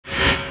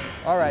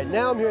All right,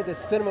 now I'm here at the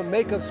Cinema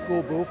Makeup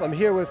School booth. I'm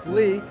here with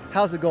Lee.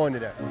 How's it going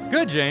today?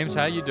 Good, James.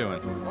 How you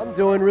doing? I'm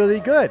doing really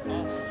good.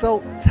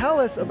 So tell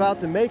us about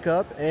the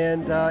makeup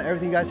and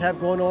everything you guys have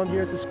going on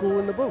here at the school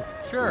in the booth.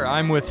 Sure.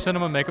 I'm with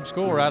Cinema Makeup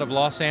School. We're out of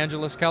Los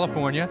Angeles,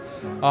 California.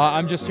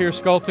 I'm just here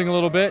sculpting a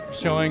little bit,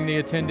 showing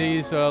the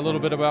attendees a little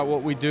bit about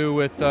what we do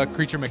with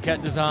creature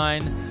maquette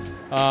design.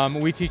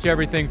 We teach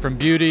everything from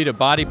beauty to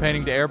body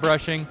painting to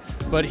airbrushing.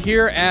 But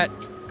here at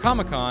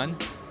Comic-Con,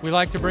 we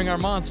like to bring our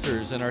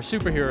monsters and our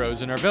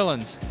superheroes and our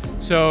villains.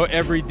 So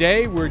every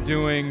day we're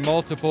doing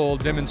multiple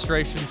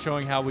demonstrations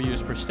showing how we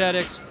use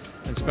prosthetics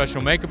and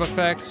special makeup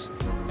effects.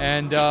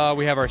 And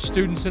we have our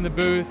students in the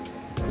booth.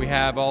 We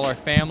have all our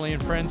family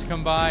and friends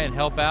come by and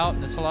help out,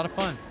 and it's a lot of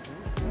fun.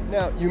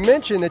 Now, you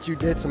mentioned that you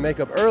did some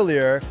makeup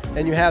earlier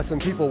and you have some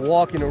people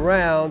walking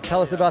around.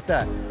 Tell us about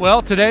that.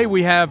 Well, today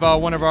we have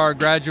one of our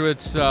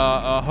graduates,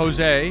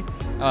 Jose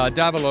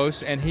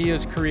Davalos, and he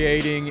is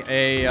creating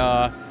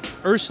a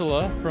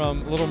Ursula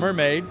from Little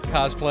Mermaid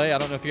cosplay. I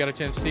don't know if you got a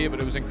chance to see it,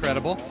 but it was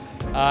incredible.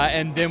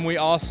 And then we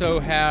also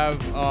have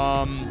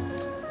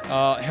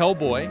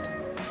Hellboy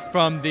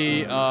from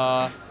the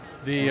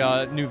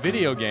new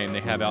video game they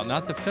have out,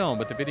 not the film,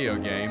 but the video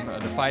game,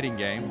 the fighting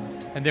game.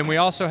 And then we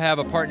also have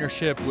a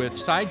partnership with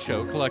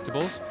Sideshow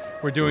Collectibles.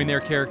 We're doing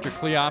their character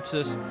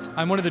Cleopsis.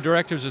 I'm one of the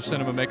directors of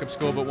Cinema Makeup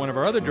School, but one of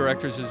our other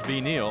directors is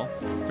V. Neal,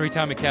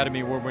 three-time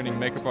Academy Award-winning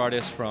makeup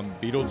artist from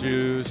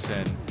Beetlejuice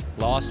and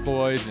Lost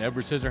Boys and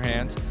Edward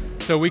Scissorhands.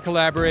 So we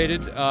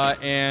collaborated,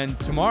 and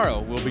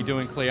tomorrow we'll be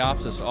doing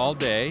Cleopsis all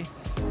day.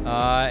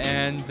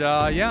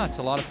 Yeah, it's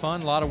a lot of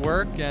fun, a lot of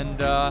work,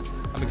 and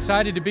I'm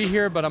excited to be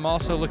here, but I'm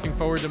also looking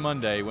forward to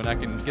Monday when I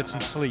can get some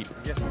sleep.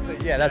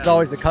 Yeah, that's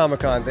always the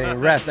Comic-Con thing,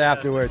 rest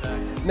afterwards.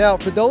 Now,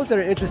 for those that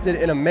are interested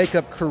in a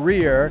makeup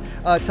career,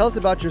 tell us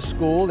about your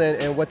school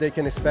and what they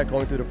can expect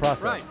going through the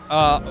process.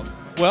 Right.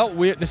 Well,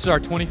 this is our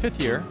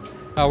 25th year.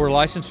 We're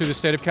licensed through the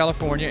state of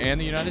California and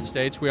the United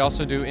States. We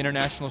also do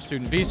international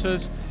student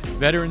visas,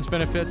 veterans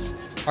benefits.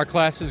 Our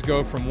classes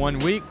go from 1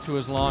 week to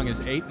as long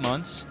as 8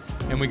 months,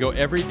 and we go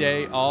every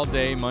day, all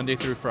day, Monday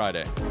through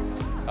Friday.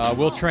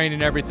 We'll train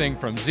in everything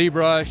from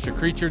ZBrush to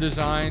creature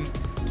design,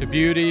 to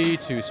beauty,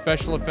 to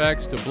special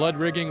effects, to blood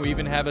rigging. We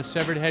even have a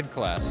severed head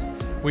class.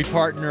 We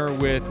partner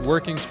with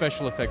working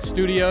special effects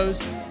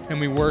studios, and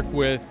we work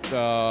with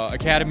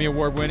Academy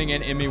Award-winning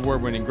and Emmy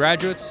Award-winning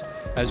graduates,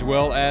 as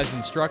well as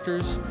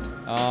instructors.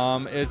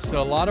 It's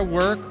a lot of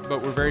work,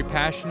 but we're very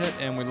passionate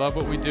and we love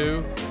what we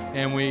do.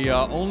 And we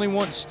only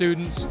want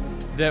students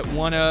that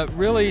want to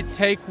really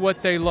take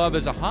what they love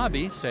as a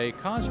hobby, say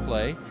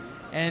cosplay,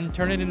 and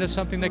turn it into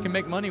something they can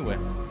make money with.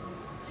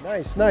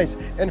 Nice, nice.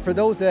 And for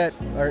those that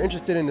are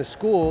interested in the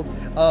school,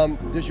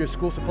 does your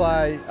school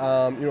supply,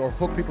 or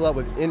hook people up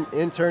with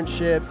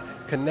internships,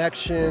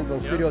 connections on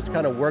studios to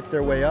kind of work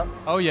their way up?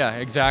 Oh yeah,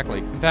 exactly.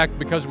 In fact,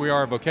 because we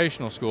are a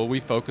vocational school,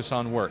 we focus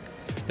on work.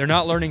 They're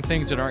not learning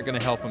things that aren't going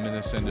to help them in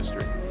this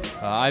industry.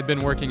 I've been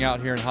working out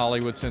here in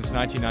Hollywood since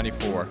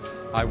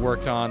 1994. I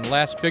worked on,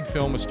 last big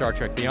film was Star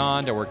Trek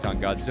Beyond. I worked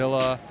on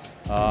Godzilla.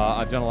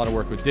 I've done a lot of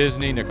work with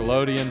Disney,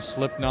 Nickelodeon,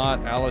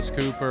 Slipknot, Alice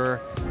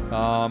Cooper.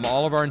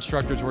 All of our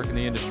instructors work in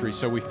the industry,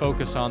 so we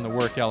focus on the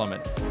work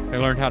element. They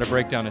learn how to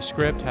break down a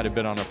script, how to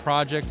bid on a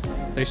project.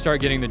 They start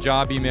getting the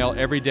job email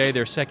every day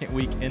their second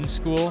week in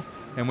school,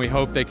 and we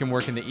hope they can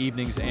work in the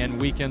evenings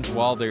and weekends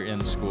while they're in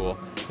school.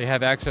 They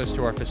have access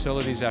to our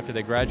facilities after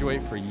they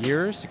graduate for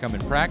years to come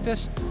and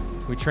practice.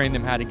 We train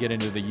them how to get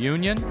into the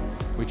union.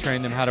 We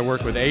train them how to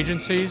work with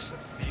agencies.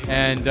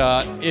 And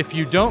if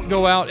you don't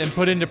go out and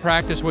put into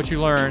practice what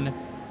you learn,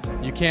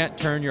 you can't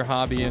turn your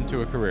hobby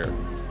into a career.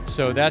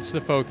 So that's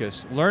the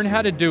focus. Learn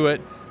how to do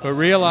it, but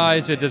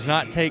realize it does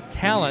not take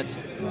talent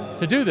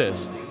to do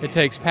this. It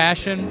takes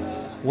passion,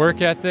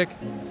 work ethic,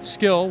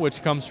 skill,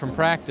 which comes from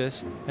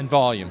practice, and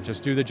volume.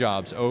 Just do the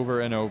jobs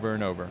over and over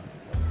and over.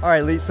 All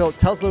right, Lee, so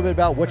tell us a little bit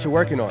about what you're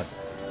working on.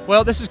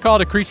 Well, this is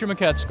called a creature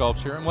maquette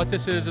sculpture, and what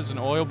this is an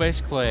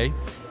oil-based clay,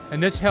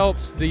 and this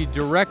helps the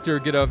director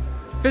get a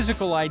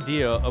physical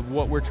idea of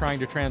what we're trying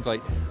to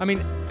translate. I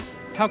mean,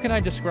 how can I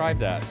describe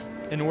that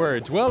in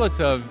words? Well, it's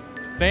a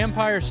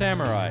vampire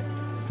samurai.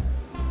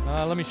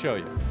 Let me show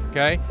you,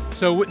 okay?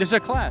 So this is a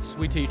class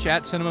we teach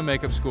at Cinema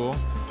Makeup School.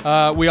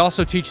 We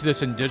also teach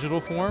this in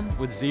digital form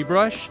with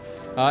ZBrush,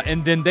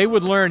 and then they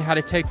would learn how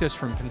to take this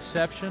from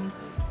conception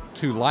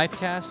to life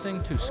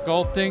casting, to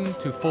sculpting,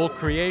 to full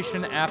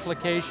creation,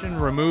 application,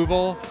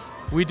 removal.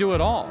 We do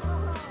it all.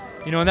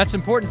 You know, and that's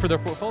important for their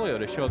portfolio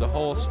to show the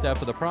whole step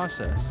of the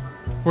process.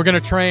 We're going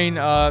to train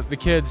the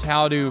kids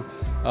how to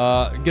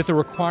get the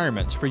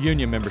requirements for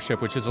union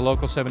membership, which is a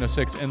local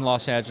 706 in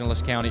Los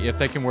Angeles County, if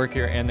they can work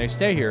here and they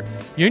stay here.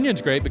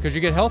 Union's great because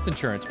you get health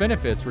insurance,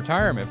 benefits,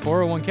 retirement,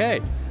 401k.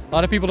 A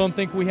lot of people don't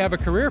think we have a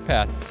career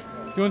path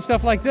doing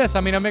stuff like this.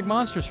 I mean, I make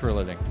monsters for a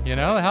living, you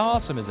know? How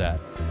awesome is that?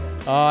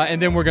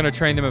 And then we're going to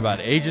train them about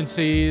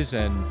agencies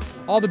and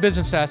all the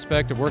business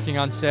aspect of working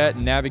on set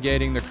and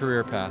navigating the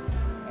career path.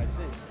 I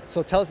see.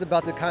 So tell us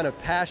about the kind of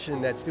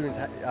passion that students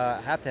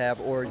have to have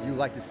or you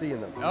like to see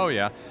in them. Oh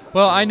yeah.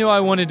 Well, I knew I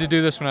wanted to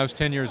do this when I was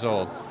 10 years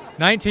old.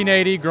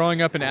 1980,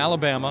 growing up in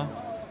Alabama,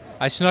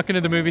 I snuck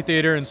into the movie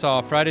theater and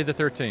saw Friday the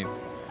 13th.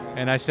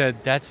 And I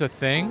said, that's a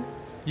thing?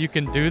 You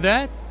can do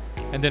that?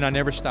 And then I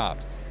never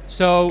stopped.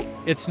 So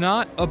it's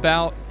not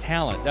about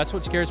talent. That's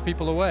what scares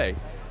people away.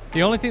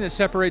 The only thing that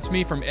separates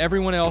me from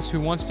everyone else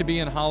who wants to be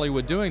in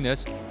Hollywood doing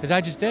this is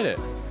I just did it.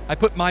 I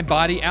put my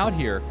body out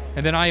here,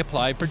 and then I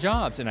applied for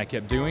jobs, and I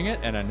kept doing it,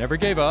 and I never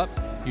gave up.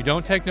 You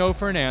don't take no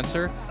for an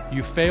answer.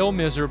 You fail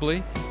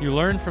miserably. You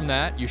learn from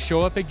that. You show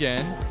up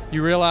again.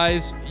 You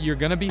realize you're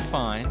gonna be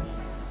fine.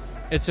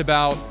 It's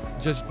about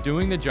just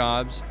doing the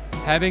jobs,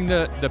 having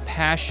the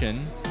passion,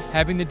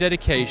 having the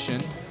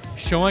dedication,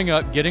 showing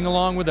up, getting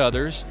along with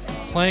others,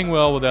 playing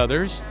well with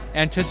others,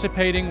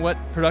 anticipating what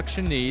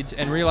production needs,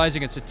 and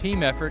realizing it's a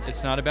team effort,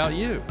 it's not about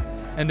you.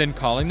 And then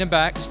calling them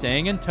back,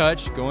 staying in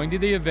touch, going to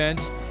the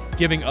events,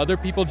 giving other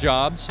people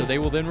jobs so they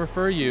will then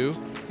refer you,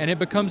 and it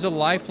becomes a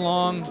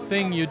lifelong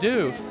thing you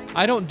do.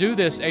 I don't do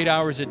this 8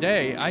 hours a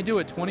day, I do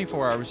it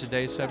 24 hours a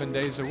day, 7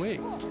 days a week.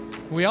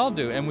 We all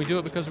do, and we do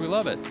it because we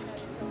love it.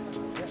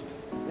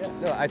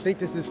 No, I think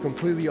this is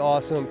completely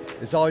awesome.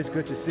 It's always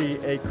good to see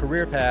a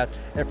career path.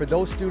 And for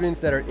those students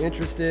that are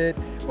interested,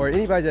 or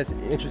anybody that's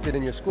interested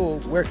in your school,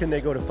 where can they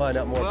go to find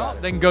out more about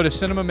it? They can go to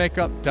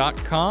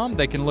cinemamakeup.com.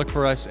 They can look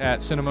for us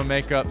at Cinema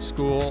Makeup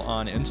School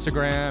on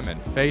Instagram and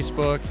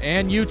Facebook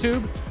and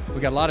YouTube. We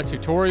got a lot of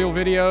tutorial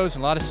videos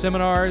and a lot of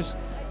seminars.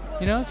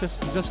 You know,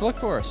 just look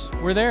for us.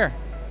 We're there.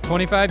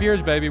 25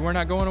 years, baby. We're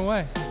not going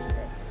away.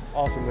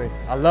 Awesome, Lee.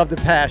 I love the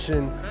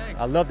passion. Thanks.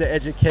 I love the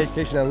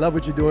education. I love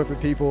what you're doing for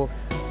people.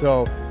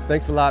 So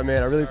thanks a lot,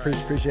 man. I really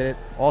appreciate it.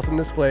 Awesome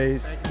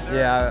displays.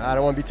 Yeah, I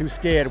don't want to be too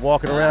scared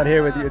walking around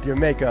here with your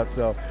makeup.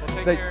 So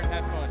take care and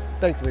have fun.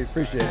 Thanks, Lee.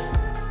 Appreciate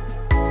it.